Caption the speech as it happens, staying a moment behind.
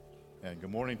And good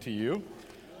morning to you.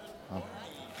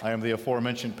 I am the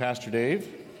aforementioned Pastor Dave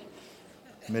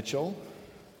Mitchell.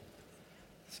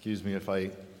 Excuse me if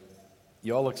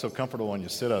you all look so comfortable when you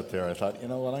sit out there. I thought, you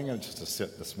know what, I'm going to just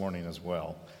sit this morning as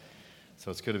well.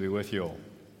 So it's good to be with you all.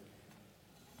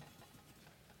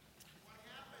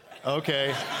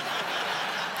 Okay.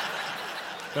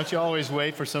 Don't you always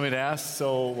wait for somebody to ask,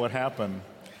 so what happened?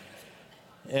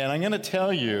 And I'm going to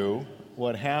tell you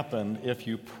what happened if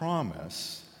you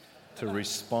promise to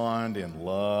respond in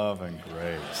love and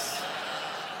grace.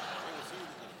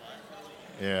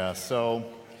 Yeah, so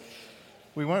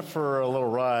we went for a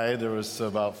little ride. There was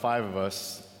about 5 of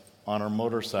us on our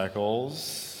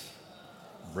motorcycles,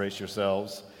 brace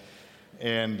yourselves,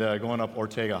 and going up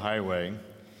Ortega Highway.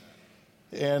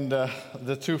 And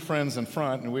the 2 friends in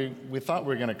front, and we thought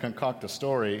we were going to concoct a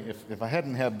story. If I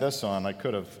hadn't had this on, I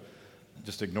could have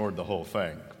just ignored the whole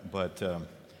thing. But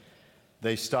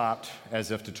they stopped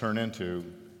as if to turn into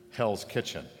Hell's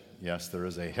Kitchen. Yes, there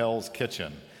is a Hell's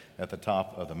Kitchen at the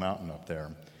top of the mountain up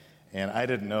there. And I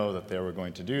didn't know that they were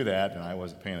going to do that, and I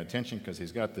wasn't paying attention because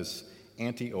he's got this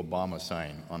anti-Obama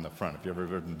sign on the front. If you've ever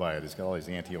ridden by it, he's got all these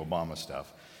anti-Obama stuff.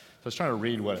 So I was trying to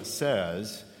read what it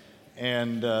says,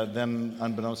 and then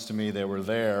unbeknownst to me, they were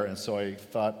there, and so I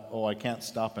thought, oh, I can't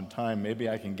stop in time. Maybe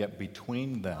I can get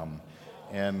between them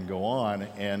and go on.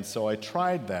 And so I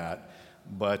tried that,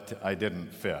 but I didn't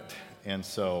fit. And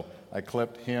so I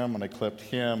clipped him and I clipped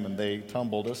him, and they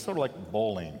tumbled. It was sort of like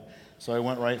bowling. So I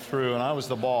went right through, and I was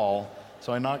the ball.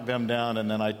 So I knocked them down,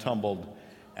 and then I tumbled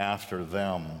after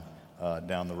them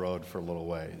down the road for a little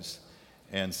ways.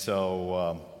 And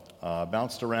so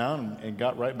bounced around and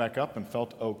got right back up and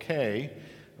felt okay.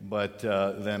 But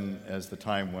then as the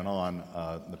time went on,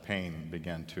 the pain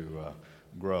began to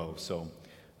grow. So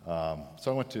I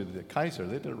went to the Kaiser.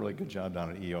 They did a really good job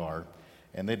down at ER.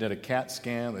 And they did a CAT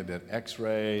scan, they did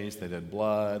x-rays, they did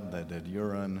blood, they did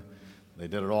urine, they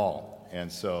did it all.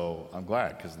 And so I'm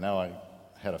glad, because now I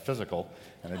had a physical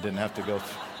and I didn't have to go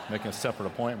make a separate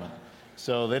appointment.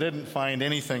 So they didn't find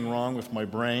anything wrong with my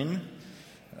brain.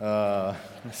 Because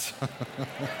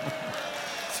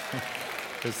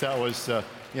that was,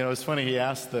 it's funny, he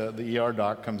asked, the ER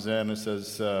doc comes in and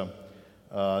says,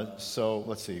 so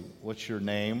let's see, what's your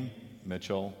name?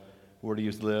 Mitchell. Where do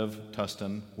you live?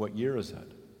 Tustin. What year is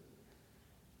it?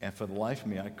 And for the life of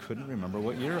me, I couldn't remember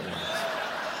what year it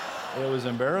was. It was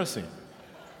embarrassing.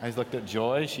 I looked at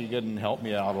Joy. She didn't help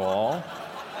me out at all.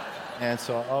 And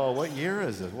so, what year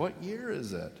is it? What year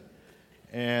is it?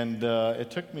 And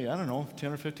it took me, 10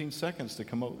 or 15 seconds to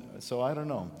come up. So I don't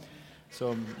know.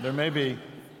 So that may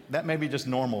be just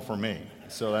normal for me.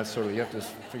 So that's sort of, you have to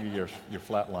figure your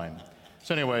flat line.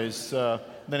 So anyways,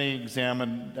 then he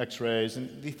examined x-rays,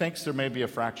 and he thinks there may be a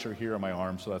fracture here in my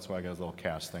arm, so that's why I got a little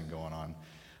cast thing going on.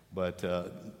 But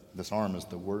this arm is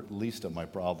the least of my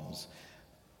problems.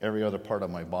 Every other part of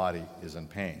my body is in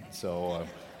pain. So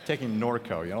taking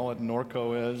Norco, you know what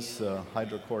Norco is?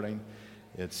 Hydrocodone.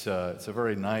 It's a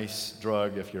very nice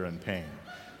drug if you're in pain.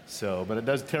 So, but it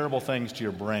does terrible things to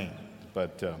your brain.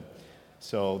 But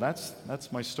so that's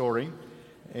my story,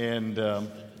 and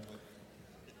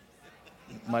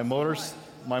my motor,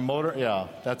 yeah,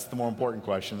 that's the more important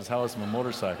question, is how is my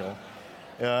motorcycle?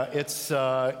 It's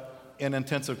in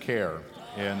intensive care,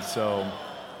 and so,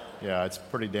 yeah, it's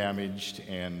pretty damaged,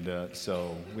 and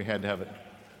so we had to have it.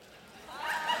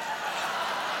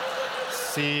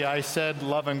 See, I said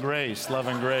love and grace, love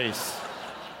and grace.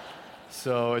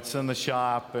 So it's in the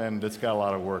shop, and it's got a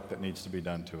lot of work that needs to be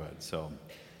done to it. So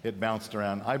it bounced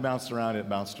around. I bounced around, it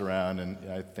bounced around, and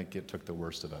I think it took the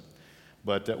worst of it.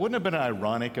 But wouldn't it have been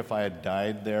ironic if I had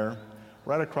died there,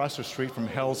 right across the street from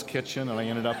Hell's Kitchen, and I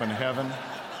ended up in heaven,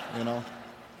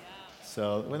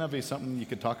 So wouldn't that be something you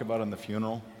could talk about in the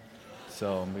funeral?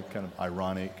 So it'd be kind of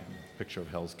ironic, picture of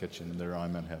Hell's Kitchen, and there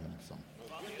I'm in heaven. So.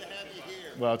 Good to have you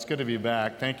here. Well, it's good to be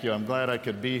back. Thank you. I'm glad I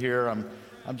could be here. I'm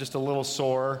just a little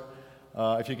sore.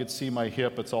 If you could see my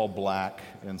hip, it's all black,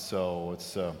 and so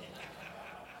it's... How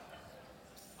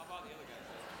about the other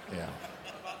guys? Yeah.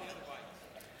 How about the other bikes?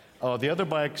 Oh, the other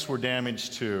bikes were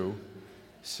damaged too.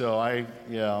 So I'm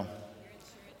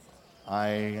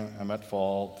at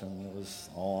fault, and it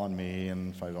was all on me,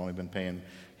 and if I'd only been paying.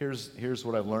 Here's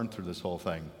what I've learned through this whole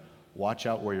thing. Watch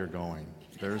out where you're going.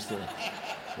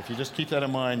 If you just keep that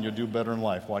in mind, you'll do better in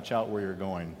life. Watch out where you're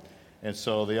going. And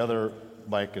so the other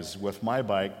bike is with my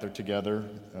bike. They're together,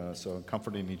 so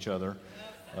comforting each other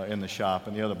in the shop,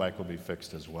 and the other bike will be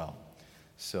fixed as well.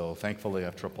 So thankfully I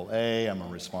have AAA. I'm a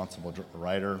responsible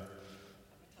rider,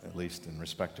 at least in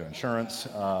respect to insurance.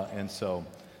 And so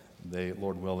they,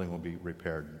 Lord willing, will be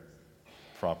repaired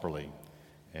properly.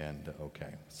 And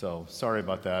okay, so sorry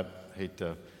about that. Hate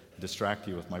to distract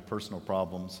you with my personal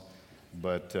problems,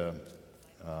 but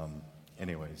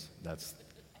anyways, that's.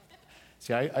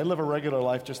 See, I live a regular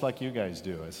life just like you guys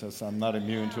do. It's just, I'm not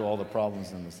immune to all the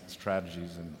problems and the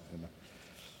strategies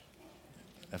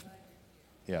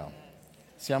yeah.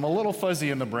 See, I'm a little fuzzy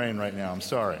in the brain right now. I'm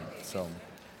sorry. So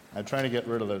I'm trying to get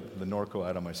rid of the Norco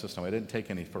out of my system. I didn't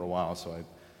take any for a while, so I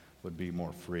would be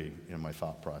more free in my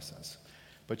thought process.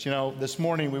 But you know, this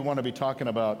morning we want to be talking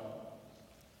about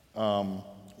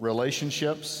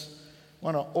relationships.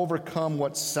 We want to overcome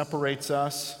what separates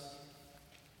us.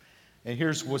 And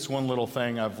here's what's one little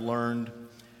thing I've learned.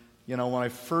 You know, when I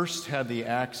first had the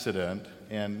accident,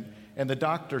 and the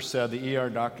doctor said, the ER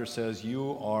doctor says,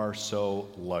 "You are so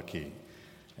lucky."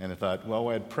 And I thought, well,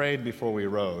 I had prayed before we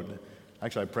rode.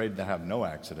 Actually, I prayed to have no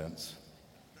accidents.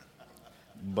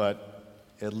 But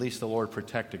at least the Lord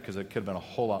protected, because it could have been a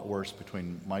whole lot worse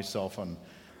between myself and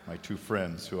my two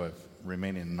friends who have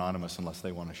remained anonymous unless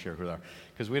they want to share who they are.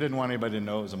 Because we didn't want anybody to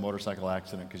know it was a motorcycle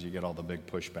accident, because you get all the big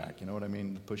pushback. You know what I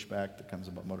mean? The pushback that comes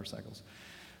about motorcycles.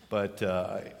 But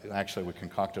actually, we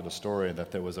concocted a story that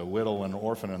there was a widow and an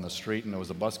orphan in the street, and there was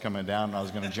a bus coming down, and I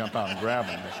was going to jump out and grab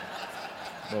them.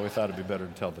 But we thought it'd be better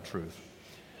to tell the truth.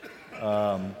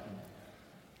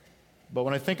 But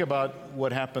when I think about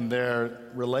what happened there,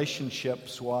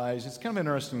 relationships-wise, it's kind of an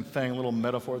interesting thing, a little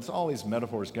metaphor. It's all these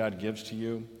metaphors God gives to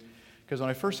you. Because when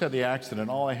I first had the accident,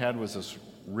 all I had was this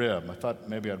rib. I thought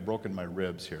maybe I'd broken my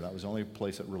ribs here. That was the only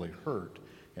place that really hurt,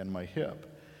 and my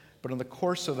hip. But in the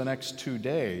course of the next 2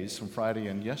 days, from Friday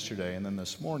and yesterday, and then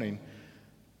this morning,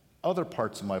 other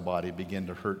parts of my body begin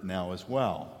to hurt now as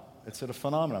well. It's a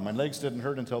phenomenon. My legs didn't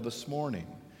hurt until this morning,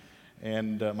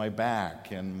 and my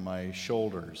back and my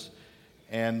shoulders.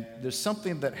 And there's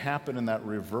something that happened in that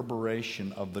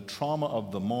reverberation of the trauma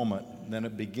of the moment, and then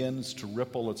it begins to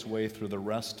ripple its way through the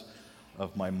rest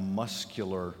of my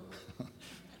muscular,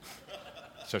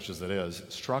 such as it is,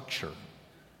 structure.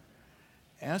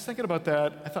 And I was thinking about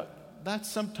that. I thought that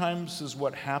sometimes is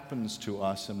what happens to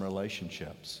us in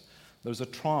relationships. There's a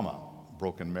trauma,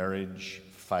 broken marriage,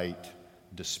 fight,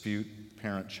 dispute,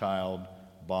 parent-child,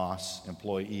 boss,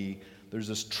 employee. There's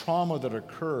this trauma that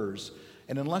occurs,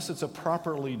 and unless it's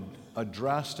properly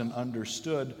addressed and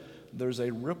understood, there's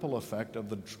a ripple effect of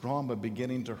the trauma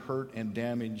beginning to hurt and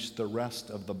damage the rest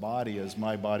of the body, as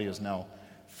my body is now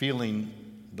feeling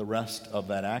the rest of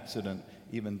that accident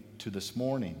even to this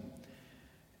morning.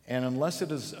 And unless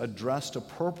it is addressed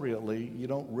appropriately, you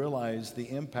don't realize the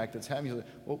impact it's having. You say,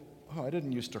 well, I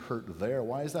didn't used to hurt there.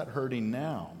 Why is that hurting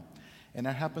now? And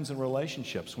that happens in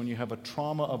relationships. When you have a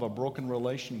trauma of a broken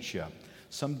relationship,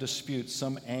 some dispute,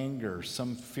 some anger,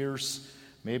 some fierce,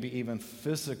 maybe even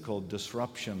physical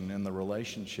disruption in the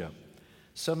relationship,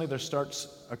 suddenly there starts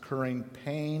occurring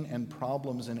pain and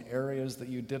problems in areas that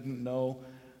you didn't know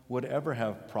would ever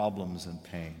have problems and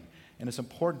pain. And it's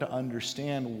important to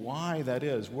understand why that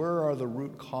is. Where are the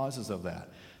root causes of that?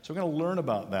 So we're going to learn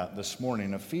about that this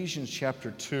morning. Ephesians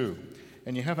chapter 2.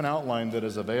 And you have an outline that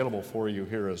is available for you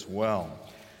here as well.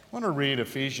 I want to read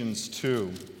Ephesians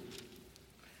 2.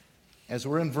 As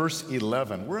we're in verse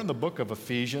 11, we're in the book of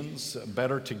Ephesians.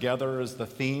 Better together is the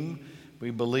theme. We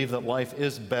believe that life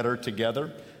is better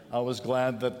together. I was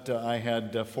glad that I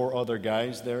had 4 other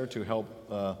guys there to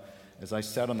help as I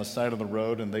sat on the side of the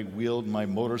road and they wheeled my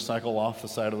motorcycle off the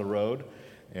side of the road.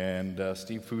 And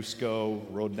Steve Fusco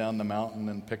rode down the mountain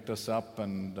and picked us up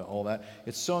and all that.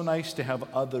 It's so nice to have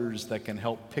others that can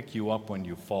help pick you up when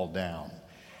you fall down.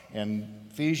 And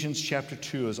Ephesians chapter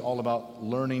 2 is all about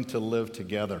learning to live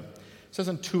together. It says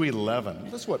in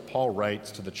 2:11, this is what Paul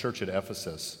writes to the church at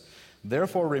Ephesus.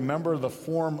 Therefore remember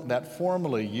that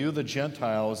formerly you, the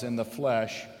Gentiles in the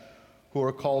flesh, who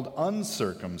are called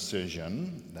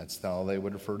uncircumcision, that's how they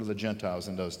would refer to the Gentiles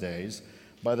in those days,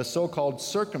 by the so-called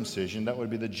circumcision, that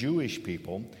would be the Jewish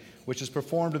people, which is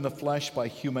performed in the flesh by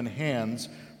human hands.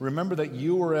 Remember that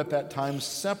you were at that time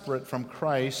separate from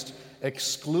Christ,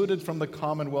 excluded from the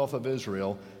commonwealth of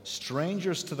Israel,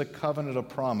 strangers to the covenant of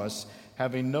promise,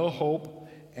 having no hope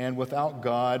and without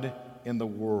God in the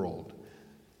world.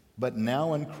 But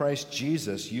now in Christ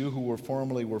Jesus, you who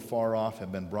formerly were far off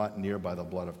have been brought near by the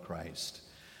blood of Christ.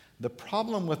 The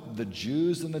problem with the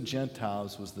Jews and the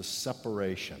Gentiles was the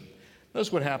separation.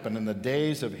 Notice what happened in the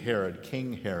days of Herod,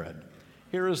 King Herod.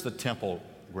 Here is the temple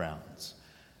grounds.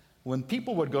 When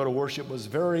people would go to worship, it was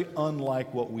very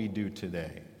unlike what we do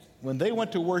today. When they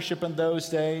went to worship in those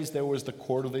days, there was the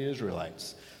court of the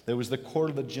Israelites. There was the court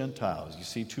of the Gentiles. You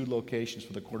see 2 locations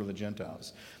for the court of the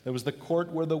Gentiles. There was the court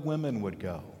where the women would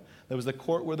go. There was the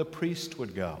court where the priest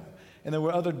would go. And there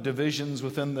were other divisions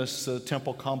within this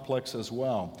temple complex as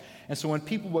well. And so when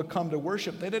people would come to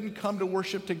worship, they didn't come to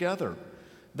worship together.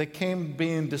 They came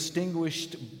being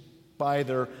distinguished by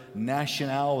their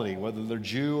nationality, whether they're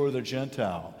Jew or they're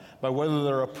Gentile, by whether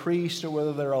they're a priest or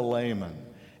whether they're a layman.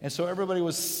 And so everybody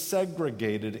was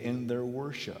segregated in their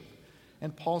worship.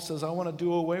 And Paul says, I want to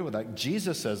do away with that.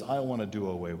 Jesus says, I want to do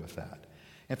away with that.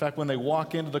 In fact, when they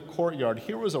walk into the courtyard,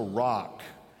 here was a rock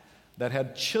that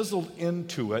had chiseled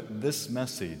into it this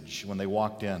message when they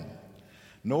walked in.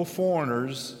 No foreigner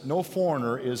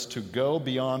is to go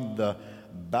beyond the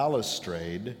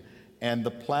balustrade and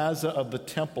the plaza of the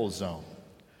temple zone.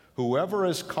 Whoever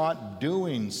is caught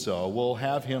doing so will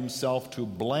have himself to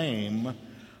blame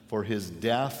for his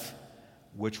death,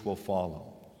 which will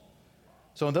follow.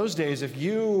 So in those days, if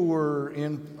you were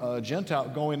in Gentile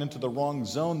going into the wrong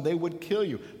zone, they would kill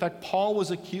you. In fact, Paul was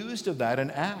accused of that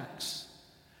in Acts.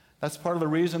 That's part of the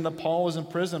reason that Paul was in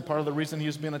prison, part of the reason he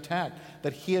was being attacked,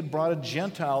 that he had brought a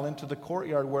Gentile into the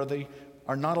courtyard where they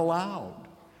are not allowed.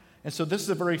 And so this is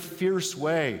a very fierce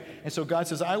way. And so God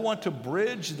says, I want to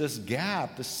bridge this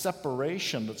gap, this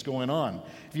separation that's going on.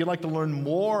 If you'd like to learn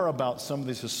more about some of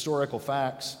these historical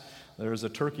facts, there's a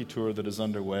Turkey tour that is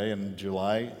underway in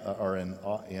July,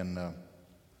 I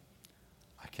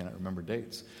cannot remember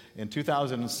dates. In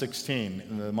 2016,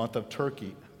 in the month of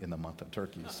Turkey,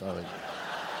 sorry.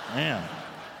 Man,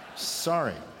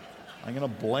 sorry. I'm going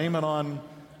to blame it on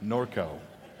Norco.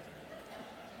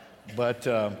 But,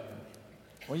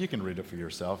 well, you can read it for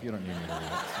yourself. You don't need me to read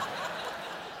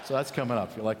it. So that's coming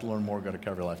up. If you'd like to learn more, go to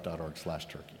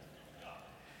calvarylife.org/Turkey.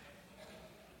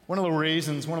 One of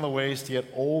the ways to get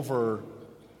over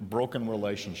broken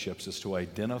relationships is to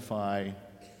identify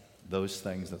those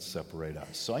things that separate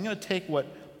us. So I'm going to take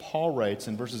what Paul writes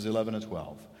in verses 11 and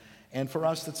 12. And for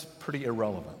us, that's pretty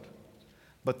irrelevant.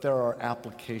 But there are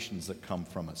applications that come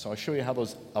from it. So I'll show you how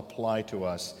those apply to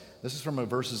us. This is from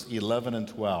verses 11 and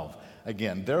 12.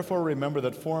 Again, therefore remember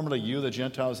that formerly you, the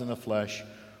Gentiles in the flesh,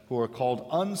 who are called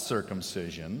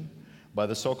uncircumcision by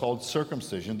the so-called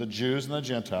circumcision, the Jews and the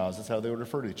Gentiles, that's how they would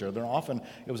refer to each other. And often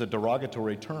it was a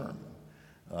derogatory term.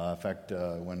 In fact,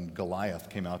 when Goliath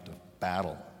came out to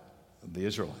battle the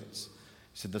Israelites,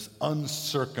 he said, this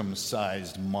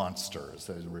uncircumcised monster, as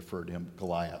they referred to him,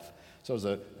 Goliath. So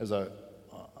as a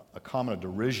common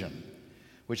derision,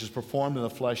 which is performed in the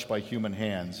flesh by human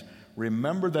hands.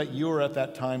 Remember that you were at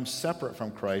that time separate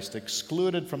from Christ,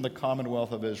 excluded from the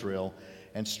commonwealth of Israel,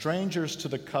 and strangers to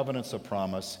the covenants of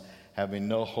promise, having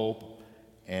no hope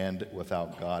and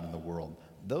without God in the world.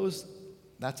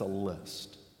 That's a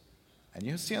list. And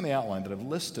you see on the outline that I've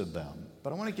listed them,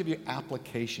 but I want to give you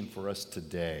application for us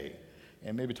today,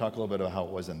 and maybe talk a little bit about how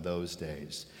it was in those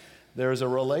days. There's a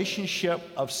relationship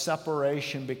of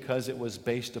separation because it was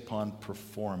based upon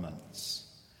performance.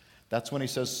 That's when he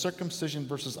says circumcision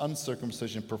versus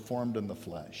uncircumcision performed in the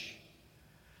flesh.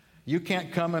 You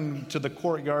can't come into the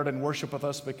courtyard and worship with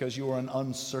us because you are an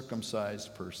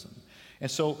uncircumcised person.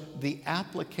 And so the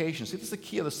application, see, this is the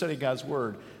key of the study of God's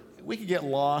Word. We could get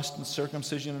lost in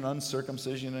circumcision and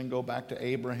uncircumcision and go back to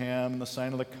Abraham and the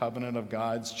sign of the covenant of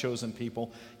God's chosen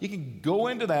people. You can go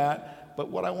into that, but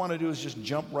what I want to do is just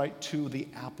jump right to the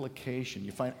application.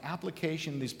 You find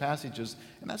application in these passages,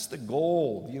 and that's the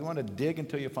gold. You want to dig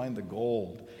until you find the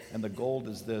gold. And the gold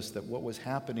is this, that what was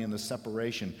happening in the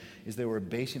separation is they were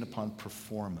basing upon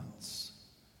performance.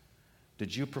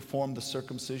 Did you perform the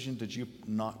circumcision? Did you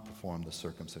not perform the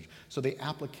circumcision? So the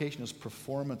application is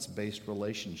performance-based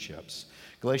relationships.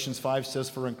 Galatians 5 says,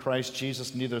 for in Christ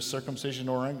Jesus neither circumcision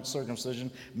nor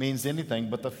uncircumcision means anything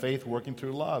but the faith working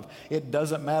through love. It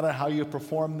doesn't matter how you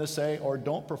perform this or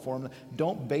don't perform.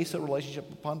 Don't base a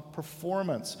relationship upon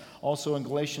performance. Also in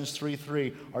Galatians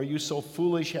 3:3, are you so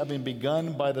foolish, having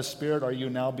begun by the Spirit, are you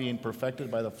now being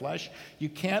perfected by the flesh? You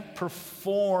can't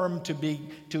perform to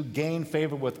gain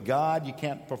favor with God. You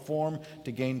can't perform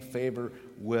to gain favor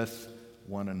with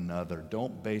one another.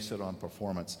 Don't base it on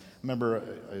performance. Remember,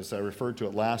 as I referred to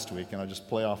it last week, and I'll just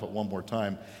play off it one more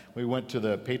time, we went to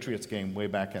the Patriots game way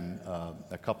back in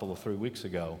a couple of 3 weeks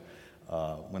ago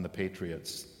when the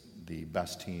Patriots, the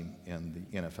best team in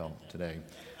the NFL today,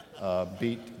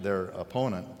 beat their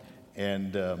opponent.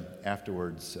 And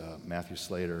afterwards, Matthew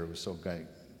Slater was so great,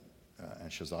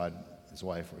 and Shazad, his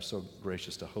wife, were so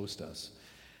gracious to host us.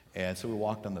 And so we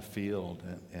walked on the field,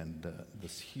 and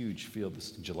this huge field,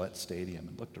 this Gillette Stadium,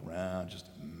 and looked around, just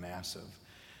massive.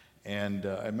 And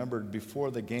I remember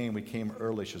before the game, we came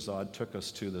early. Shazad took us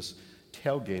to this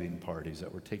tailgating parties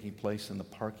that were taking place in the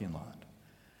parking lot.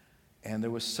 And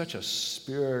there was such a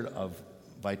spirit of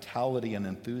vitality and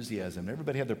enthusiasm.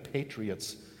 Everybody had their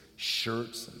Patriots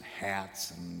shirts and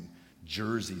hats and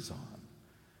jerseys on.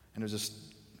 And it was just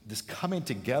this coming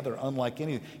together unlike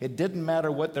anything. It didn't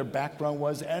matter what their background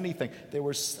was, anything. They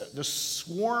were just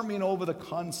swarming over the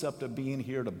concept of being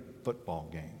here at a football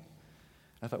game.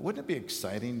 I thought, wouldn't it be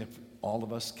exciting if all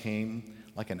of us came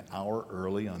like an hour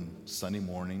early on Sunday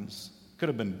mornings? Could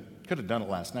have done it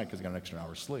last night because we got an extra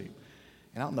hour's sleep.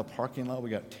 And out in the parking lot, we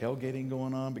got tailgating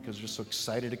going on because we're so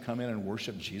excited to come in and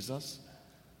worship Jesus.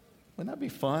 Wouldn't that be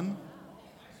fun?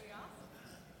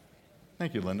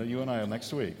 Thank you, Linda. You and I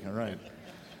next week. All right.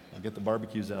 I'll get the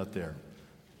barbecues out there.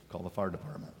 Call the fire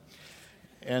department.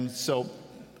 And so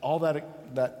all that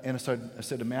and I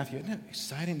said to Matthew, isn't it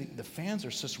exciting? The fans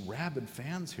are just rabid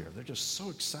fans here. They're just so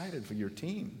excited for your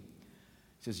team.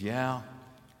 He says, yeah,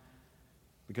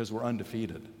 because we're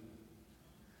undefeated.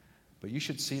 But you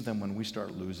should see them when we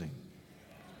start losing.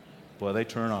 Boy, they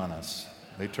turn on us.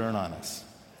 They turn on us.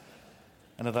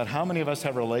 And I thought, how many of us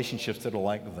have relationships that are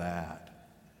like that?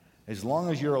 As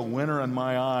long as you're a winner in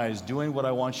my eyes, doing what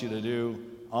I want you to do,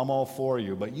 I'm all for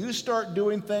you. But you start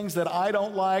doing things that I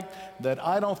don't like, that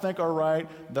I don't think are right,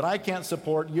 that I can't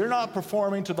support, you're not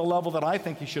performing to the level that I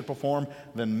think you should perform,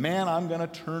 then man, I'm going to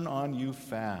turn on you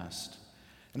fast.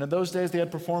 And in those days, they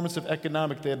had performance of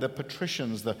economic. They had the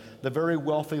patricians, the very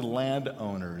wealthy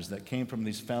landowners that came from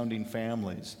these founding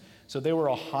families. So they were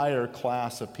a higher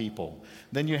class of people.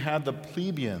 Then you had the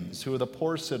plebeians, who were the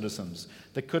poor citizens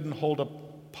that couldn't hold a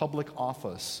public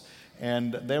office,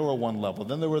 and they were one level.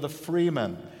 Then there were the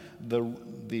freemen,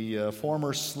 the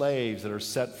former slaves that are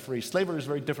set free. Slavery is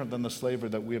very different than the slavery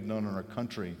that we have known in our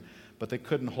country, but they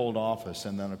couldn't hold office.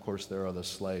 And then, of course, there are the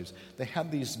slaves. They had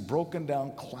these broken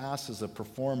down classes of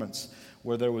performance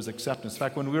where there was acceptance. In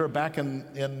fact, when we were back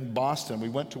in Boston, we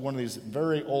went to one of these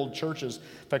very old churches.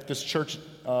 In fact, this church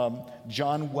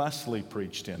John Wesley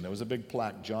preached in. There was a big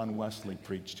plaque, John Wesley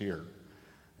preached here.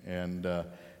 And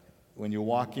when you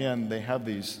walk in, they have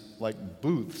these like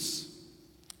booths.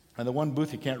 And the one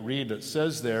booth you can't read, it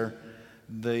says there,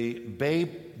 the Bay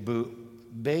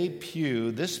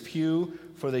Pew, this pew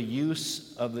for the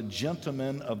use of the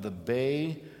gentlemen of the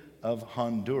Bay of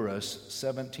Honduras,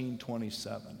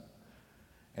 1727.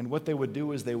 And what they would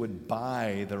do is they would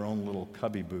buy their own little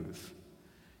cubby booth.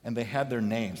 And they had their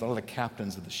names. All of the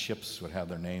captains of the ships would have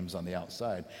their names on the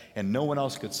outside. And no one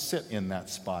else could sit in that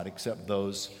spot except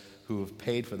those who have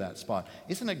paid for that spot.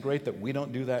 Isn't it great that we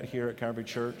don't do that here at Calvary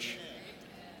Church?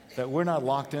 That we're not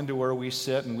locked into where we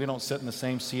sit and we don't sit in the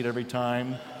same seat every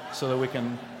time so that we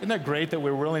can... Isn't that great that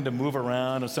we're willing to move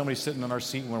around? If somebody's sitting in our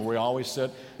seat where we always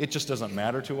sit, it just doesn't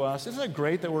matter to us. Isn't it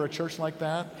great that we're a church like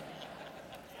that?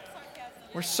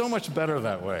 We're so much better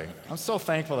that way. I'm so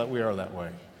thankful that we are that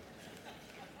way.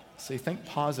 See, think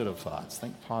positive thoughts.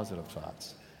 Think positive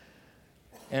thoughts.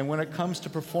 And when it comes to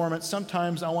performance,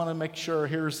 sometimes I want to make sure,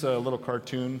 here's a little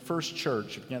cartoon. First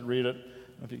Church, if you can't read it, I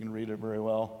don't know if you can read it very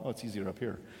well. Oh, it's easier up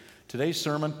here. Today's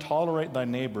sermon, tolerate thy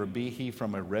neighbor, be he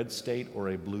from a red state or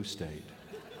a blue state.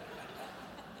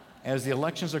 As the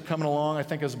elections are coming along, I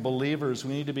think as believers,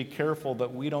 we need to be careful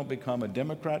that we don't become a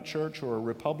Democrat church or a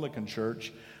Republican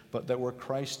church, but that we're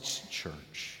Christ's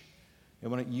church. And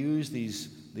when it use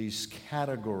these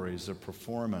categories of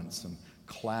performance and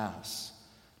class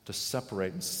to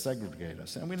separate and segregate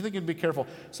us. And we think to be careful.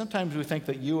 Sometimes we think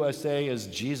that USA is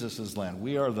Jesus' land.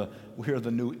 We are the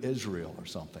new Israel or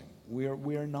something. We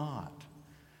are not.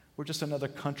 We're just another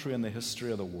country in the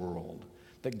history of the world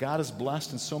that God has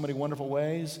blessed in so many wonderful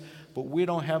ways, but we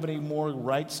don't have any more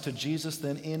rights to Jesus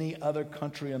than any other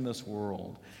country in this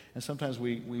world. And sometimes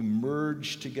we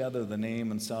merge together the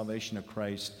name and salvation of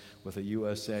Christ with the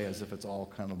USA as if it's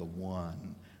all kind of the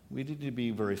one. We need to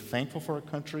be very thankful for our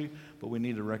country, but we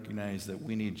need to recognize that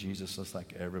we need Jesus just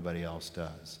like everybody else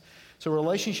does. So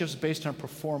relationships based on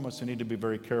performance we need to be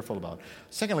very careful about.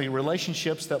 Secondly,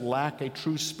 relationships that lack a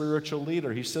true spiritual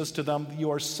leader. He says to them,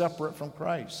 you are separate from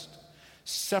Christ.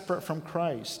 Separate from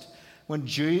Christ. When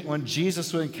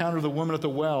Jesus would encounter the woman at the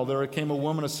well, there came a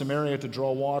woman of Samaria to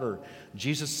draw water.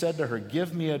 Jesus said to her,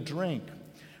 give me a drink.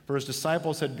 For his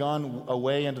disciples had gone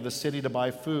away into the city to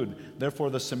buy food. Therefore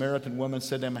the Samaritan woman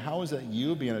said to him, how is it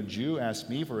you, being a Jew, ask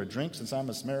me for a drink since I'm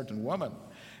a Samaritan woman?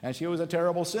 And she was a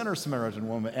terrible sinner, Samaritan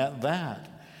woman, at that.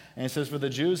 And he says, for the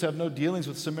Jews have no dealings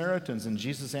with Samaritans. And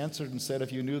Jesus answered and said,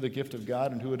 if you knew the gift of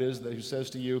God and who it is that who says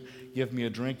to you, give me a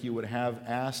drink, you would have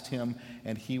asked him,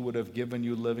 and he would have given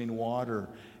you living water.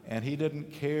 And he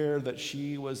didn't care that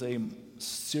she was a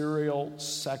serial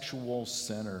sexual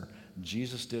sinner.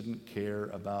 Jesus didn't care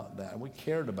about that. We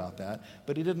cared about that,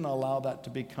 but he didn't allow that to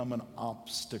become an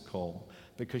obstacle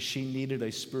because she needed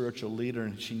a spiritual leader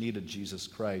and she needed Jesus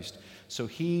Christ. So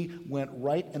he went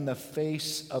right in the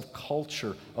face of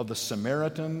culture, of the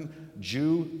Samaritan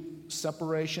Jew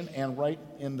separation and right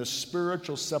in the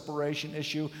spiritual separation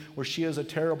issue where she is a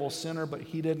terrible sinner, but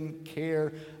he didn't care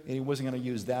and he wasn't going to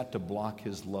use that to block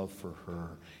his love for her.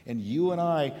 And you and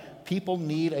I, people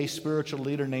need a spiritual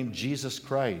leader named Jesus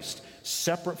Christ,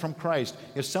 separate from Christ.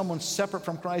 If someone's separate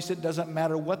from Christ, it doesn't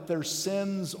matter what their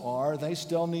sins are, they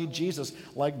still need Jesus.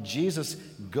 Like Jesus,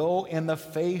 go in the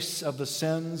face of the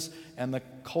sins and the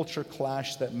culture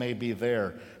clash that may be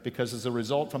there. Because as a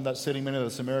result from that city, many of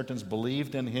the Samaritans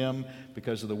believed in him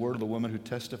because of the word of the woman who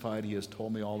testified, he has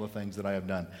told me all the things that I have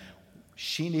done.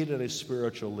 She needed a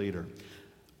spiritual leader.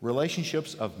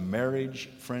 Relationships of marriage,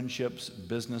 friendships,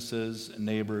 businesses,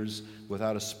 neighbors,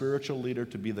 without a spiritual leader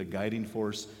to be the guiding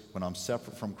force, when I'm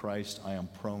separate from Christ, I am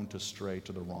prone to stray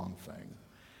to the wrong thing.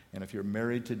 And if you're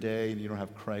married today and you don't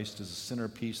have Christ as a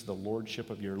centerpiece of the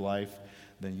lordship of your life,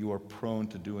 then you are prone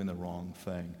to doing the wrong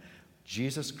thing.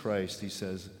 Jesus Christ, he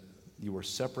says, you were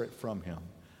separate from him,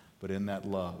 but in that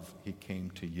love, he came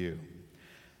to you.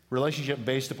 Relationship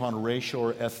based upon racial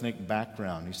or ethnic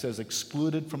background. He says,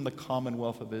 excluded from the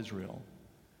commonwealth of Israel.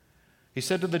 He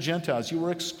said to the Gentiles, you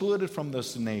were excluded from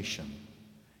this nation.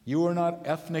 You were not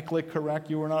ethnically correct.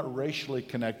 You were not racially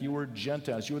connected. You were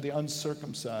Gentiles. You were the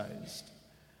uncircumcised.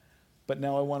 But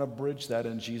now I want to bridge that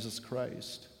in Jesus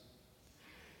Christ.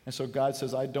 And so God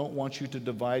says, I don't want you to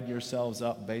divide yourselves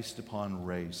up based upon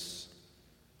race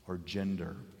or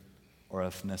gender or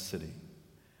ethnicity.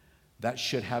 That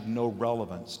should have no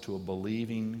relevance to a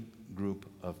believing group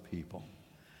of people.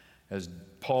 As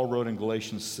Paul wrote in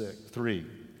Galatians 3,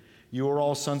 you are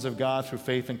all sons of God through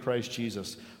faith in Christ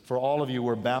Jesus. For all of you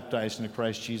were baptized into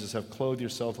Christ Jesus, have clothed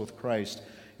yourself with Christ.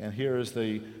 And here is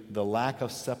the lack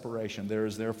of separation. There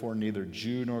is therefore neither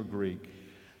Jew nor Greek.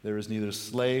 There is neither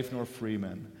slave nor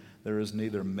freeman. There is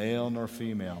neither male nor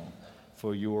female.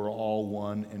 For you are all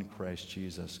one in Christ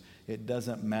Jesus. It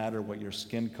doesn't matter what your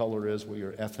skin color is, what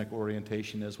your ethnic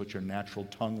orientation is, what your natural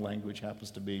tongue language happens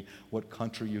to be, what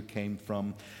country you came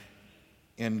from.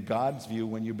 In God's view,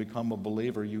 when you become a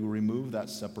believer, you remove that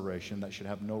separation that should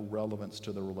have no relevance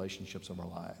to the relationships of our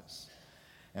lives.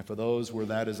 And for those where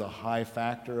that is a high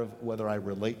factor of whether I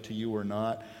relate to you or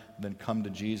not, then come to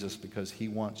Jesus because he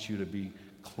wants you to be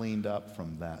cleaned up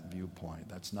from that viewpoint.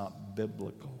 That's not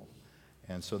biblical.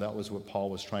 And so that was what Paul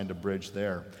was trying to bridge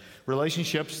there.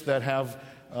 Relationships that have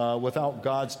without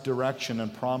God's direction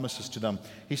and promises to them.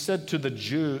 He said to the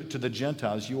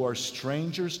Gentiles, you are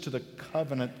strangers to the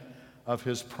covenant of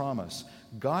his promise.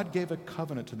 God gave a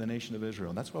covenant to the nation of Israel.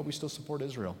 And that's why we still support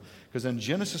Israel. Because in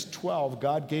Genesis 12,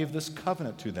 God gave this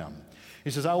covenant to them. He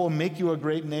says, I will make you a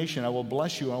great nation. I will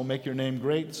bless you. I will make your name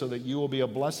great so that you will be a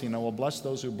blessing. I will bless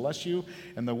those who bless you,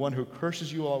 and the one who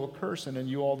curses you I will curse, and in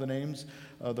you all the names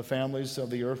of the families of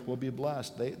the earth will be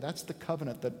blessed. That's the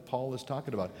covenant that Paul is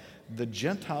talking about. The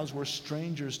Gentiles were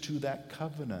strangers to that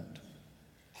covenant.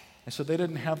 And so they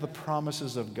didn't have the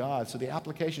promises of God. So the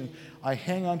application, I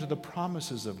hang on to the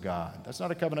promises of God. That's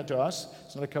not a covenant to us.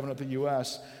 It's not a covenant to the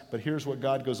U.S. But here's what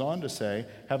God goes on to say.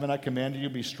 Haven't I commanded you,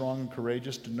 be strong and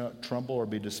courageous, do not tremble or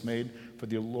be dismayed, for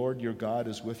the Lord your God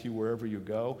is with you wherever you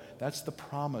go. That's the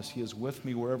promise. He is with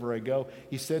me wherever I go.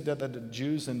 He said that to the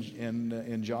Jews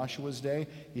in Joshua's day.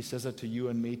 He says that to you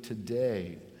and me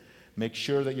today. Make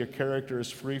sure that your character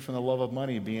is free from the love of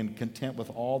money, being content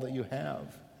with all that you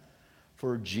have.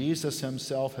 For Jesus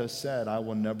himself has said, I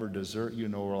will never desert you,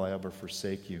 nor will I ever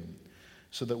forsake you.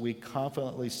 So that we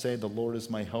confidently say, the Lord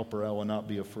is my helper, I will not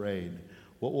be afraid.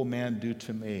 What will man do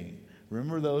to me?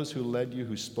 Remember those who led you,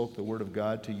 who spoke the word of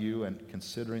God to you, and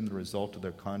considering the result of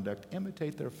their conduct,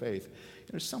 imitate their faith.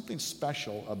 There's something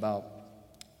special about,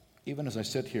 even as I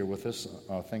sit here with this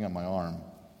thing on my arm,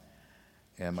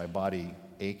 and my body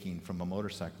aching from a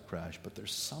motorcycle crash, but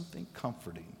there's something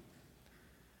comforting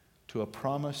to a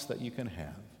promise that you can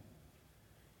have,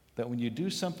 that when you do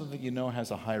something that you know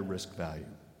has a high risk value,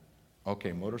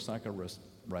 okay, motorcycle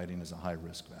riding is a high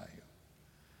risk value,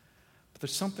 but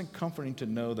there's something comforting to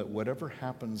know that whatever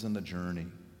happens in the journey,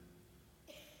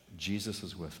 Jesus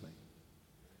is with me.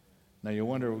 Now you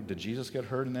wonder, did Jesus get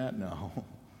hurt in that? No.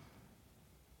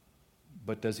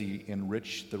 But does he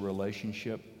enrich the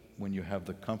relationship when you have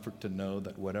the comfort to know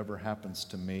that whatever happens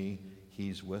to me,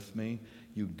 he's with me?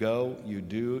 You go, you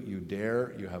do, you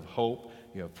dare, you have hope,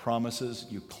 you have promises,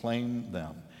 you claim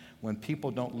them. When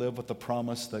people don't live with the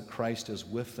promise that Christ is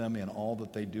with them in all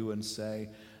that they do and say,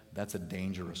 that's a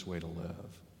dangerous way to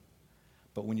live.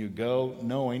 But when you go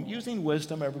knowing, using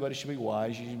wisdom, everybody should be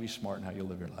wise, you should be smart in how you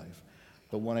live your life.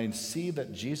 But when I see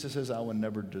that Jesus says, I will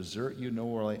never desert you,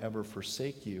 nor will I ever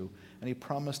forsake you, and he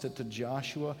promised it to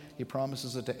Joshua, he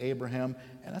promises it to Abraham,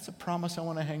 and that's a promise I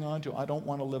want to hang on to. I don't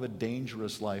want to live a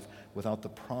dangerous life without the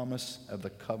promise of the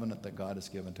covenant that God has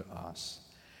given to us.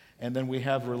 And then we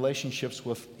have relationships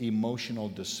with emotional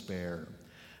despair.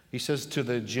 He says to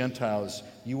the Gentiles,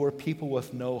 you are people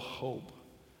with no hope.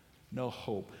 No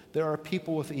hope. There are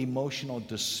people with emotional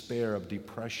despair of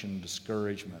depression,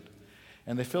 discouragement.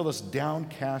 And they feel this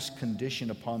downcast condition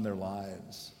upon their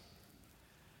lives.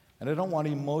 And they don't want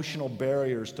emotional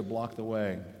barriers to block the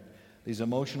way. These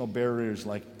emotional barriers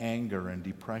like anger and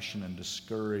depression and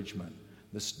discouragement,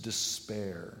 this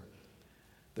despair.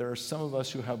 There are some of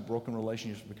us who have broken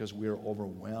relationships because we are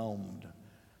overwhelmed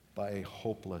by a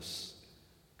hopeless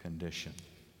condition.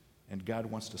 And God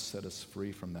wants to set us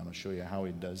free from that. I'll show you how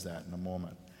he does that in a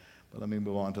moment. But let me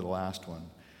move on to the last one.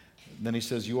 Then he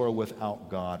says, you are without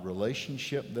God.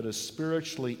 Relationship that is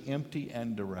spiritually empty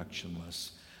and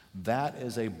directionless. That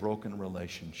is a broken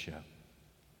relationship.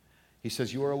 He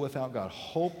says, you are without God.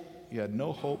 Hope, you had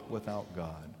no hope without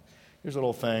God. Here's a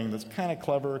little thing that's kind of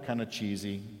clever, kind of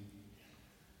cheesy.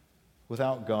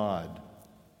 Without God,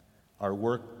 our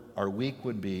week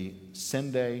would be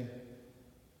sin day,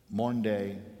 mourn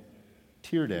day,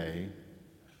 tear day,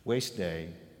 waste day,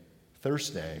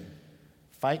 thirst day,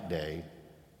 fight day,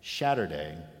 shatter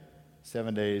day.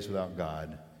 7 days without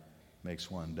God makes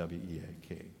one,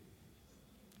 W-E-A-K.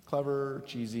 Clever,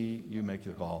 cheesy, you make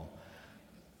the call.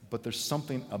 But there's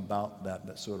something about that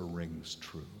that sort of rings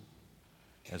true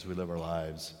as we live our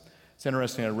lives. It's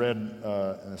interesting, I read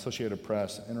in Associated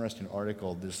Press, an interesting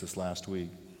article this last week.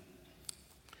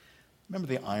 Remember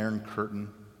the Iron Curtain?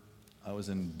 I was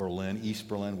in Berlin, East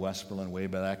Berlin, West Berlin, way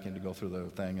back in to go through the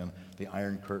thing, and the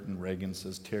Iron Curtain, Reagan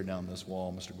says, tear down this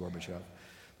wall, Mr. Gorbachev.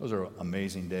 Those are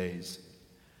amazing days.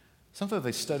 Something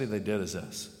they did is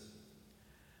this.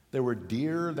 There were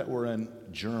deer that were in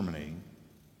Germany,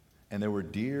 and there were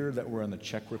deer that were in the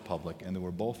Czech Republic, and they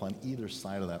were both on either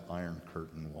side of that Iron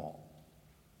Curtain wall.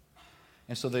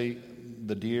 And so the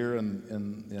deer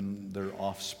and their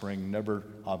offspring never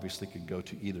obviously could go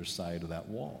to either side of that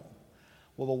wall.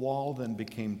 Well, the wall then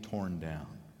became torn down.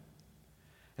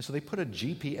 And so they put a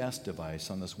GPS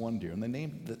device on this one deer, and they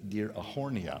named the deer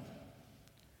Ahornia.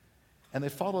 And they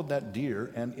followed that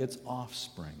deer and its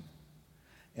offspring.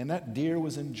 And that deer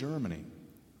was in Germany.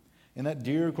 And that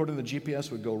deer, according to the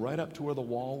GPS, would go right up to where the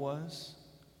wall was,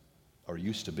 or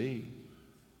used to be,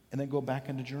 and then go back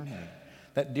into Germany.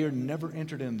 That deer never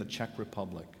entered in the Czech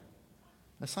Republic.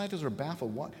 The scientists are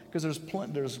baffled because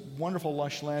there's wonderful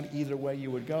lush land either way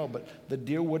you would go, but the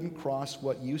deer wouldn't cross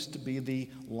what used to be the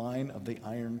line of the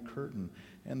Iron Curtain.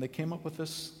 And they came up with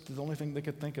this, the only thing they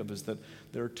could think of is that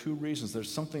there are two reasons.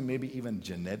 There's something maybe even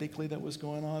genetically that was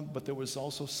going on, but there was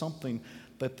also something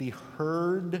that the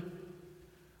herd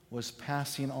was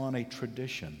passing on a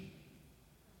tradition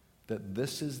that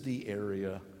this is the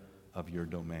area of your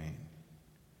domain.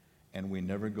 And we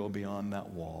never go beyond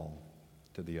that wall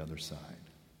to the other side.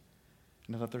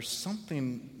 Now, that there's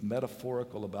something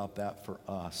metaphorical about that for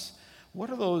us. What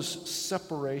are those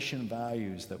separation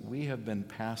values that we have been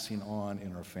passing on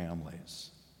in our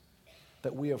families,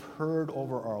 that we have heard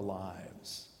over our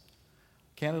lives?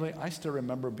 Candidly, I still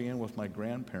remember being with my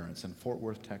grandparents in Fort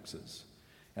Worth, Texas,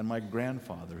 and my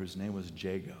grandfather, whose name was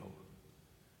Jago.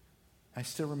 I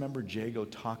still remember Jago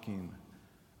talking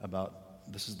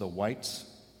about, this is the whites'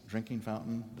 drinking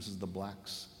fountain, this is the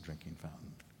blacks' drinking fountain.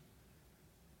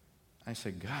 I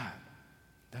said, God,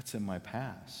 that's in my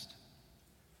past.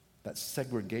 That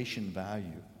segregation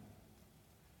value.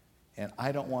 And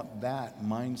I don't want that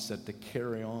mindset to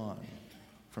carry on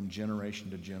from generation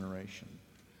to generation.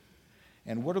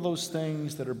 And what are those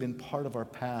things that have been part of our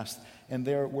past? And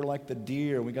we're like the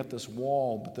deer. We got this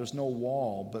wall, but there's no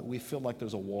wall, but we feel like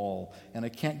there's a wall. And I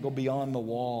can't go beyond the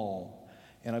wall.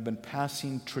 And I've been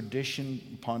passing tradition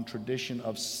upon tradition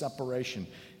of separation.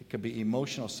 It could be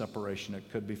emotional separation.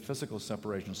 It could be physical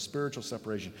separation, spiritual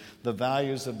separation. The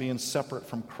values of being separate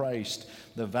from Christ.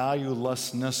 The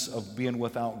valuelessness of being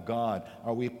without God.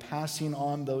 Are we passing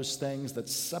on those things that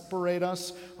separate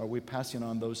us? Or are we passing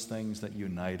on those things that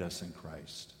unite us in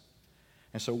Christ?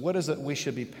 And so what is it we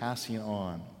should be passing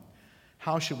on?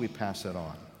 How should we pass it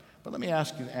on? But let me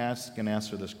ask and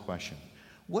answer this question.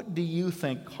 What do you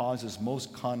think causes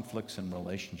most conflicts in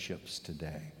relationships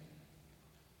today?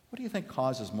 What do you think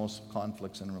causes most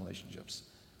conflicts in relationships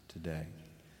today?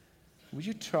 Would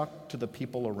you talk to the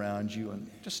people around you and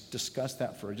just discuss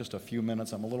that for just a few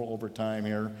minutes? I'm a little over time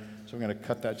here, so I'm going to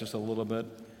cut that just a little bit.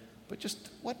 but just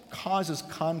what causes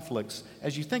conflicts?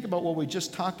 As you think about what we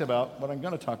just talked about, what I'm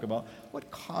going to talk about, what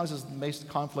causes the most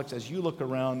conflicts as you look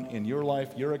around in your life,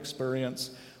 your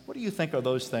experience? What do you think are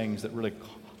those things that really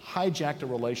hijacked a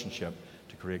relationship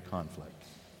to create conflict?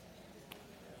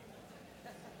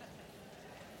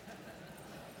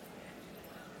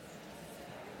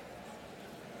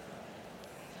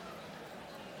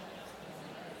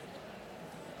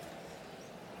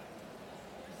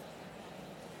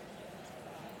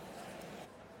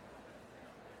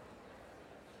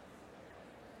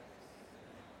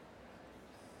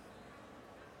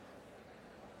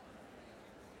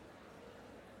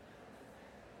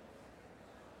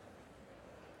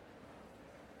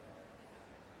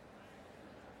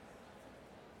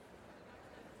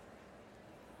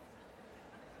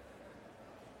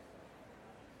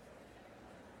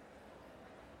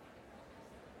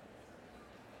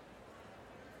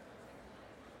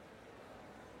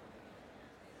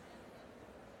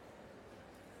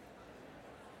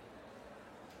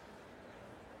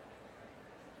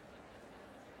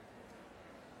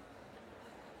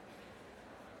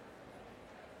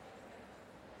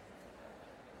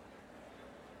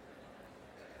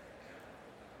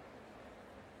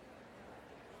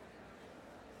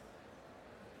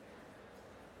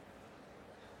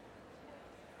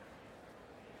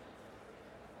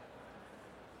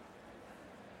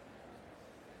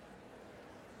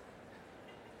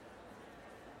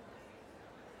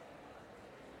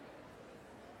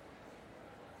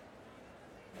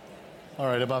 All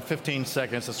right, about 15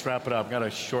 seconds. Let's wrap it up. Got to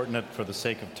shorten it for the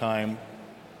sake of time.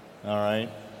 All right.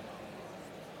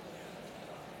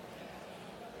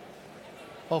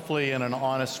 Hopefully, in an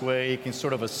honest way, you can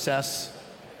sort of assess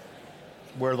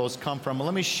where those come from.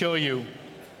 Let me show you,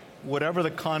 whatever the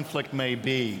conflict may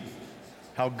be,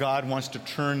 how God wants to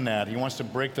turn that. He wants to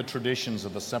break the traditions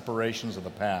of the separations of the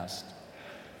past.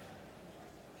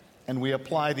 And we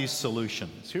apply these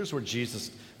solutions. Here's where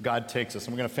God takes us.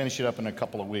 And we're going to finish it up in a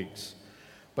couple of weeks.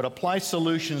 But apply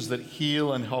solutions that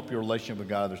heal and help your relationship with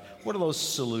God. What are those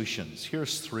solutions?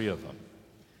 Here's 3 of them.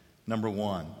 Number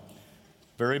 1,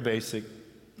 very basic,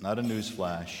 not a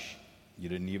newsflash. You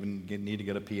didn't even need to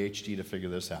get a PhD to figure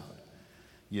this out.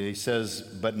 He says,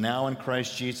 but now in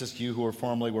Christ Jesus, you who were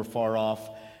formerly far off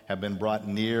have been brought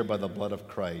near by the blood of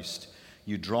Christ.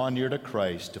 You draw near to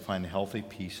Christ to find healthy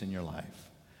peace in your life.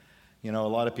 You know, a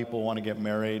lot of people want to get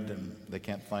married and they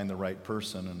can't find the right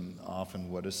person, and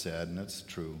often what is said, and it's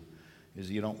true,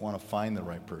 is you don't want to find the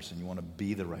right person, you want to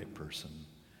be the right person.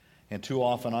 And too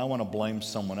often I want to blame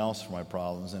someone else for my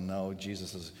problems, and no,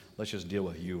 Jesus says, let's just deal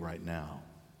with you right now.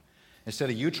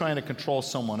 Instead of you trying to control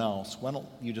someone else, why don't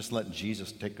you just let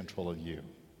Jesus take control of you?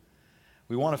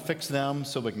 We want to fix them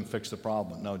so we can fix the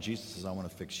problem. No, Jesus says, I want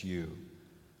to fix you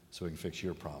so we can fix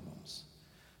your problems.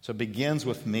 So it begins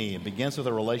with me. It begins with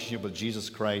a relationship with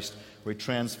Jesus Christ where He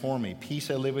transforms me.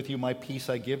 Peace I live with you, my peace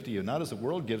I give to you. Not as the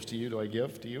world gives to you do I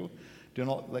give to you. Do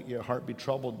not let your heart be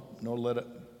troubled, nor let it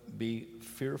be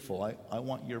fearful. I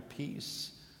want your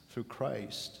peace through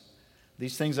Christ.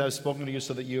 These things I have spoken to you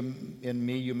so that you in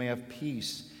me you may have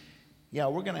peace. Yeah,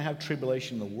 we're going to have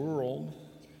tribulation in the world,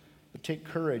 but take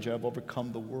courage. I have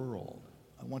overcome the world.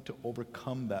 I want to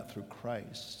overcome that through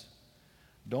Christ.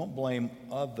 Don't blame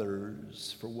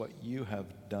others for what you have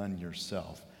done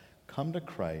yourself. Come to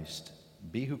Christ,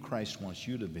 be who Christ wants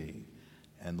you to be,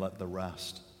 and let the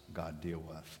rest God deal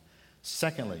with.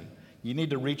 Secondly, you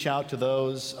need to reach out to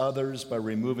those others by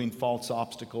removing false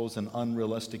obstacles and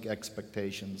unrealistic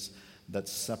expectations that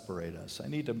separate us. I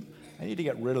need to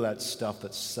get rid of that stuff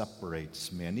that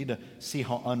separates me. I need to see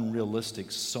how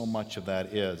unrealistic so much of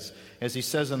that is. As he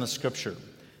says in the scripture,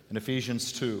 in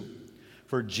Ephesians 2,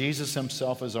 for Jesus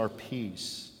himself is our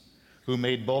peace, who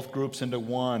made both groups into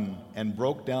one and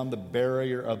broke down the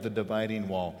barrier of the dividing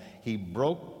wall. He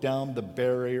broke down the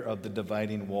barrier of the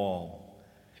dividing wall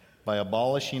by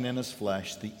abolishing in his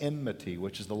flesh the enmity,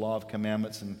 which is the law of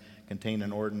commandments and contained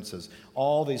in ordinances.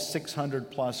 All these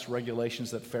 600 plus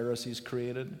regulations that Pharisees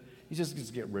created, he just gets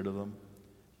to get rid of them.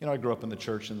 You know, I grew up in the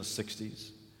church in the 60s,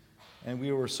 and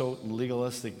we were so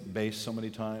legalistic based so many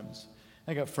times.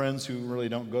 I got friends who really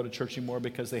don't go to church anymore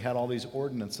because they had all these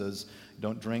ordinances.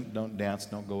 Don't drink, don't dance,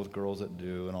 don't go with girls that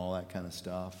do, and all that kind of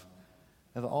stuff.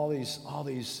 And all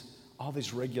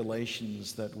these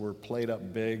regulations that were played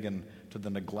up big and to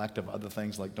the neglect of other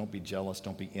things like don't be jealous,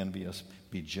 don't be envious,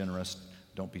 be generous,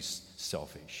 don't be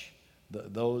selfish.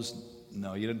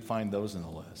 No, you didn't find those in the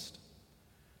list.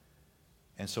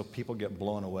 And so people get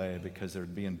blown away because they're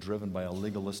being driven by a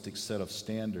legalistic set of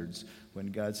standards when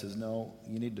God says, no,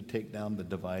 you need to take down the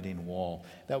dividing wall.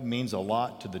 That means a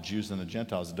lot to the Jews and the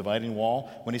Gentiles. The dividing wall,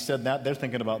 when he said that, they're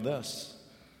thinking about this.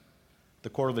 The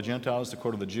court of the Gentiles, the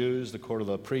court of the Jews, the court of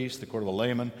the priests, the court of the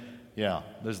laymen. Yeah,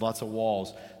 there's lots of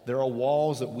walls. There are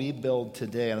walls that we build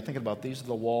today, and I'm thinking about these are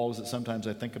the walls that sometimes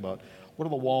I think about. What are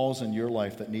the walls in your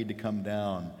life that need to come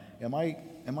down? Am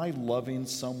I loving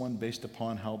someone based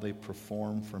upon how they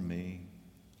perform for me?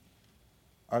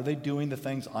 Are they doing the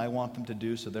things I want them to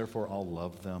do, so therefore I'll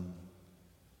love them?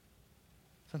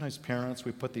 Sometimes parents,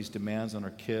 we put these demands on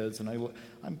our kids, and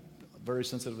I'm very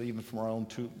sensitive even from our own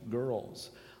two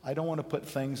girls. I don't want to put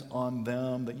things on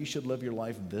them that you should live your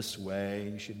life this way,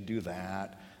 you should do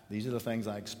that. These are the things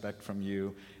I expect from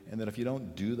you. And that if you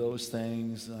don't do those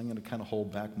things, I'm going to kind of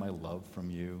hold back my love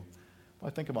from you. Well,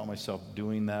 I think about myself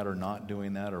doing that or not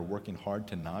doing that or working hard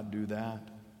to not do that.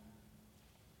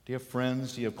 Do you have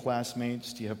friends? Do you have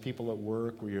classmates? Do you have people at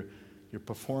work where you're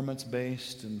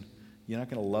performance-based and you're not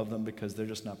going to love them because they're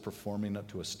just not performing up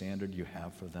to a standard you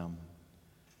have for them?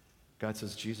 God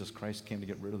says Jesus Christ came to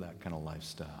get rid of that kind of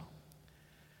lifestyle.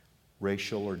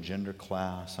 Racial or gender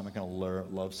class. I'm not going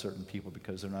to love certain people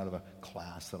because they're not of a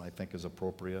class that I think is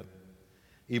appropriate.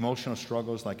 Emotional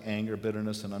struggles like anger,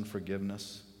 bitterness, and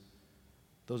unforgiveness.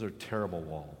 Those are terrible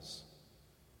walls.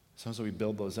 Sometimes we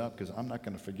build those up because I'm not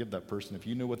going to forgive that person. If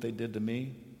you knew what they did to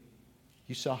me,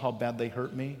 you saw how bad they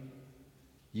hurt me,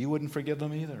 you wouldn't forgive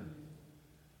them either.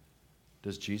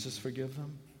 Does Jesus forgive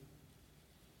them?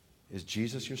 Is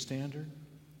Jesus your standard?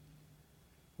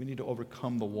 We need to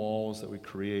overcome the walls that we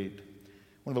create.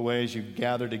 One of the ways you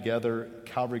gather together,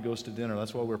 Calvary Goes to Dinner.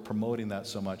 That's why we're promoting that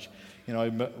so much. You know, I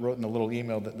wrote in a little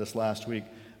email that this last week,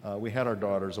 we had our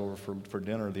daughters over for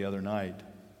dinner the other night.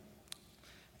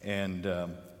 And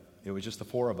it was just the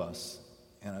four of us.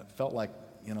 And it felt like,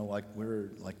 you know,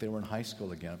 like they were in high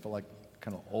school again. It felt like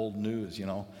kind of old news, you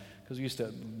know. Because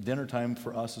dinner time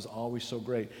for us is always so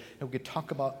great. And we could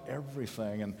talk about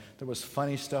everything. And there was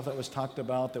funny stuff that was talked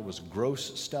about. There was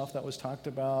gross stuff that was talked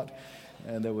about.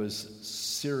 And there was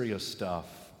serious stuff,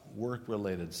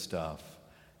 work-related stuff,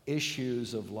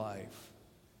 issues of life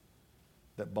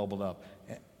that bubbled up.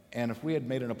 And if we had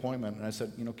made an appointment and I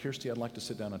said, you know, Kirsty, I'd like to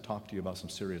sit down and talk to you about some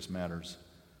serious matters.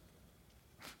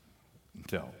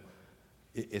 No.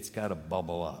 It's got to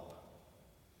bubble up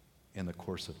in the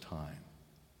course of time.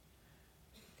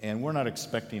 And we're not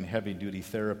expecting heavy-duty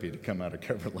therapy to come out of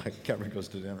Calvary Goes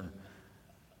to Dinner.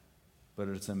 But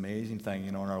it's an amazing thing,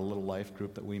 you know, in our little life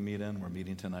group that we meet in. We're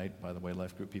meeting tonight, by the way,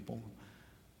 life group people.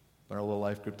 But our little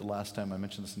life group, the last time I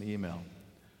mentioned this in the email,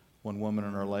 one woman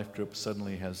in our life group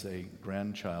suddenly has a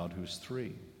grandchild who's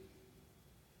 3.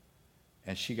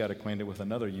 And she got acquainted with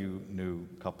another new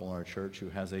couple in our church who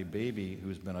has a baby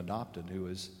who's been adopted who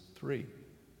is 3.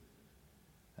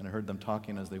 And I heard them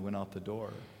talking as they went out the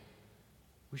door.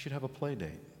 We should have a play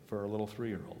date for our little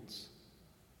 3-year-olds.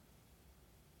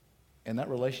 And that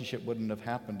relationship wouldn't have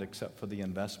happened except for the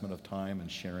investment of time and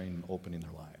sharing and opening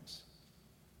their lives.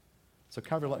 So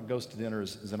Calvary Goes to Dinner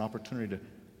is an opportunity to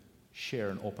share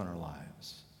and open our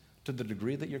lives. To the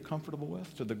degree that you're comfortable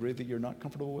with, to the degree that you're not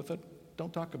comfortable with it,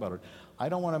 don't talk about it. I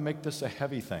don't want to make this a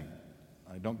heavy thing.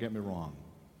 Don't get me wrong.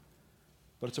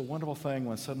 But it's a wonderful thing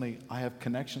when suddenly I have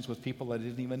connections with people I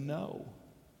didn't even know.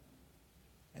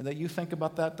 And that you think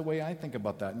about that the way I think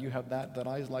about that, and you have that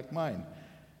eyes like mine.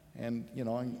 And, you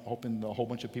know, I'm hoping a whole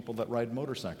bunch of people that ride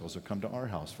motorcycles will come to our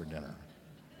house for dinner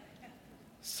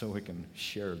so we can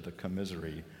share the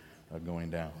commisery of going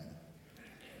down.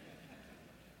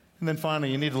 And then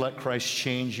finally, you need to let Christ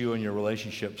change you in your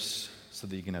relationships so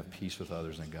that you can have peace with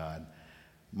others and God.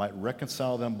 Might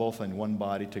reconcile them both in one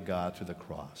body to God through the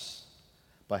cross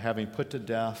by having put to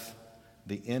death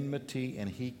the enmity, and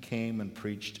he came and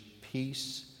preached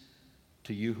peace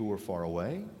to you who were far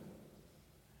away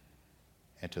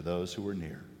and to those who were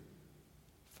near.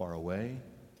 Far away,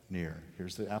 near.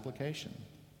 Here's the application.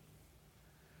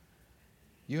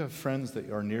 You have friends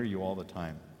that are near you all the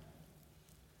time.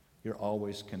 You're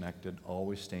always connected,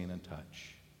 always staying in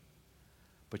touch.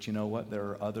 But you know what? There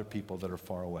are other people that are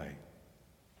far away.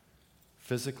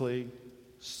 Physically,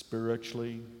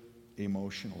 spiritually,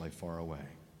 emotionally far away.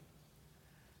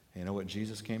 And you know what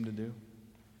Jesus came to do?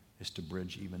 Is to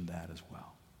bridge even that as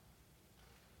well.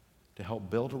 To help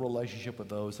build a relationship with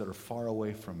those that are far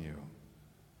away from you.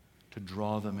 To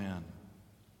draw them in.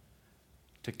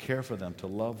 To care for them, to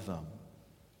love them,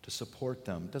 to support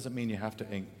them. It doesn't mean you have to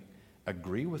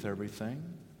agree with everything.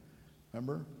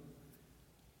 Remember?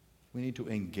 We need to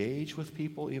engage with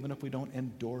people even if we don't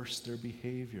endorse their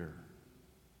behavior.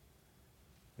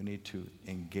 We need to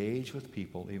engage with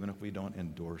people even if we don't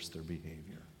endorse their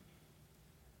behavior.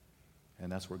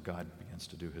 And that's where God begins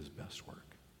to do his best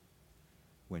work.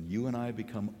 When you and I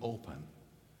become open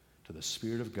to the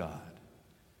Spirit of God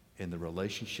in the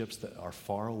relationships that are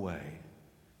far away,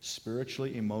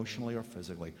 spiritually, emotionally, or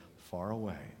physically, far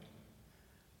away,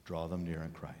 draw them near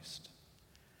in Christ.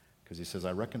 Because he says,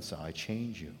 I reconcile, I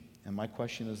change you. And my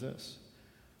question is this: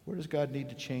 where does God need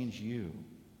to change you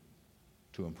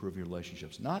to improve your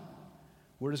relationships? Not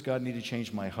where does God need to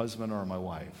change my husband or my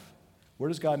wife? Where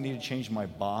does God need to change my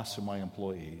boss or my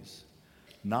employees?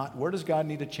 Not where does God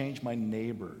need to change my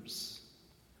neighbors?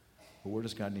 But where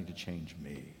does God need to change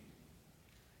me?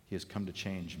 He has come to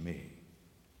change me.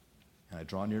 And I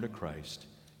draw near to Christ.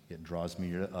 It draws me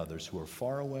near to others who are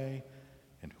far away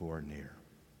and who are near.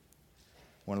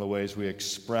 One of the ways we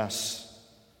express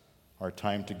our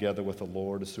time together with the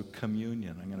Lord is through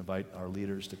communion. I'm going to invite our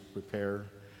leaders to prepare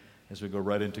as we go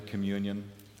right into communion.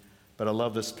 But I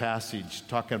love this passage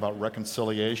talking about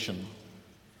reconciliation.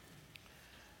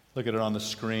 Look at it on the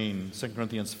screen, 2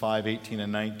 Corinthians 5:18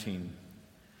 and 19.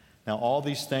 Now all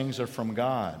these things are from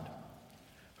God,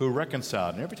 who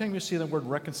reconciled. And every time you see the word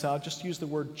reconciled, just use the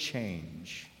word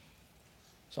change.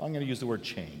 So I'm going to use the word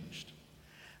changed.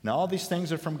 Now all these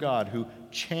things are from God, who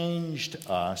changed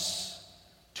us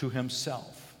to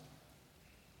himself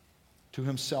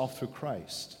through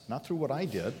Christ. Not through what I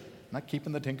did, not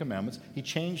keeping the Ten Commandments. He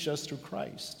changed us through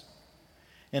Christ.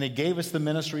 And he gave us the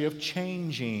ministry of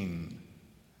changing.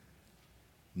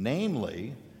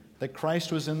 Namely, that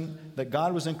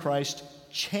God was in Christ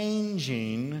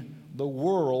changing the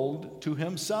world to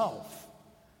himself.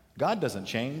 God doesn't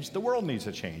change, the world needs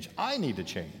to change. I need to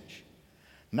change.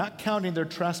 Not counting their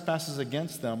trespasses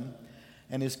against them,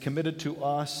 and is committed to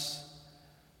us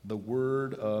the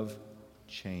word of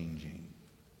changing.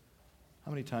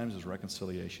 How many times is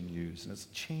reconciliation used? And it's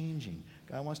changing.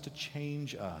 God wants to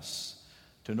change us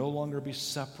to no longer be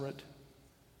separate,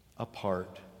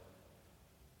 apart,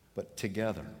 but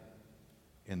together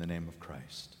in the name of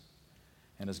Christ.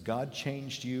 And as God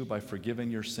changed you by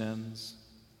forgiving your sins,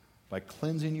 by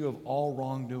cleansing you of all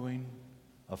wrongdoing,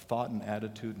 of thought and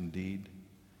attitude and deed,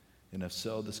 and if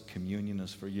so, this communion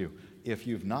is for you. If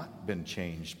you've not been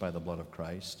changed by the blood of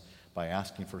Christ, by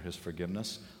asking for his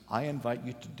forgiveness, I invite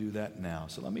you to do that now.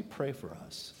 So let me pray for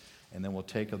us, and then we'll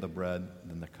take of the bread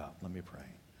and the cup. Let me pray.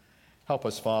 Help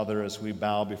us, Father, as we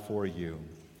bow before you.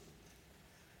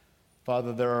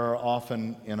 Father, there are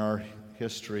often in our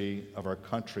history of our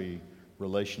country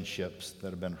relationships that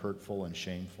have been hurtful and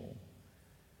shameful.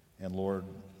 And Lord,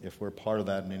 if we're part of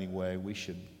that in any way, we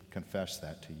should confess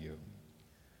that to you.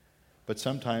 But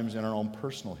sometimes in our own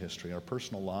personal history, our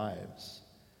personal lives,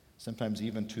 sometimes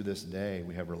even to this day,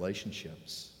 we have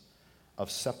relationships of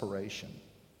separation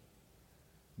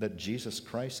that Jesus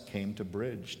Christ came to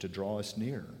bridge, to draw us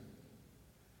near.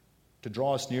 To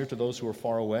draw us near to those who are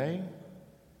far away,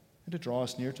 and to draw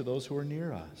us near to those who are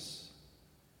near us.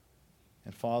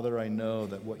 And Father, I know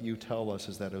that what you tell us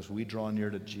is that as we draw near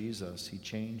to Jesus, he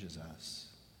changes us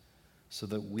so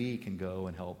that we can go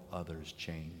and help others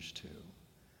change too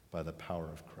by the power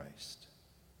of Christ.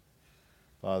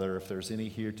 Father, if there's any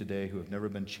here today who have never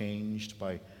been changed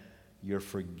by your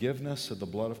forgiveness of the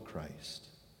blood of Christ,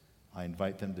 I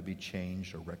invite them to be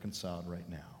changed or reconciled right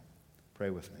now. Pray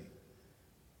with me.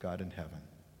 God in heaven,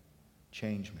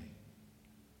 change me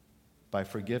by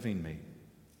forgiving me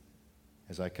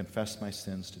as I confess my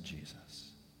sins to Jesus.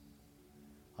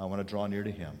 I want to draw near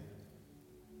to him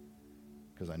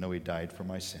because I know he died for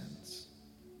my sins.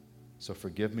 So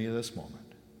forgive me this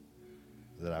moment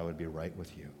that I would be right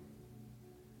with you.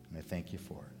 And I thank you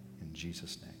for it. In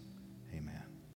Jesus' name, amen.